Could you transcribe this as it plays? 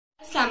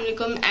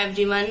Assalamualaikum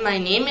everyone. My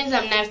name is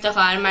Amna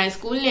Iftikhar. My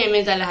school name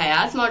is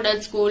Al-Hayat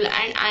Model School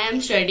and I am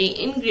studying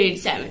in grade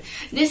 7.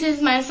 This is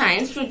my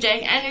science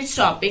project and its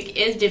topic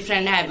is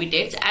different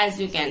habitats. As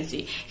you can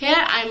see, here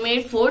I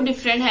made 4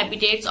 different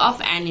habitats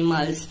of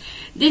animals.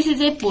 This is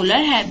a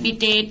polar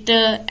habitat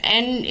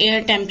and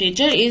air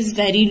temperature is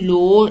very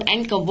low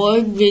and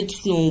covered with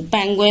snow.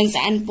 Penguins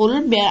and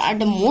polar bear are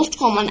the most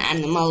common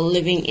animal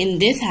living in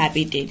this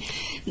habitat.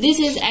 This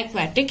is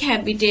aquatic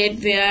habitat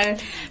where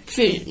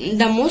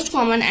the most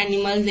common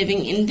animals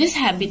living in this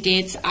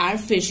habitats are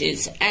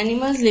fishes.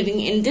 Animals living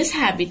in this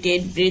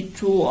habitat breathe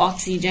through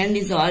oxygen,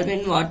 dissolve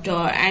in water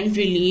and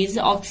release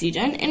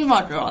oxygen in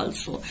water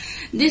also.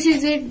 This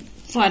is a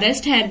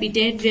forest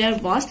habitat where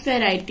vast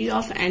variety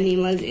of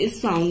animals is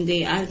found.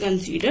 They are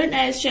considered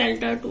as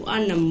shelter to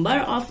a number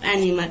of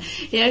animals.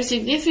 Here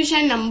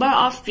significant number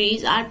of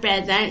trees are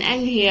present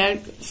and here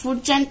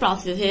food chain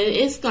processes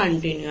is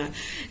continuous.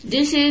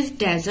 This is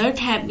desert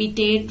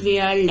habitat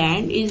where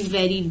land is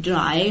very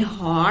dry,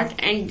 hot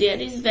and there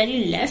is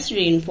very less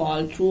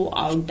rainfall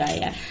throughout the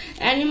year.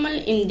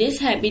 Animals in this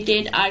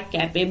habitat are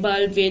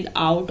capable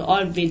without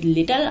or with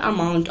little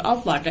amount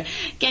of water.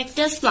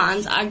 Cactus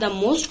plants are the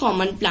most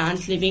common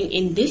plants living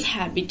in this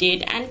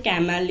habitat and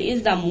camel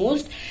is the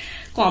most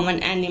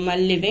common animal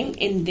living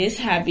in this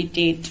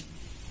habitat.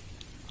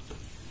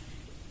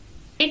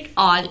 It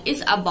all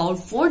is about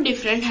 4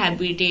 different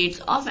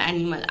habitats of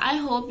animal. I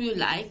hope you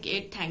like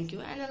it. Thank you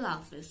and Allah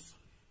Hafiz.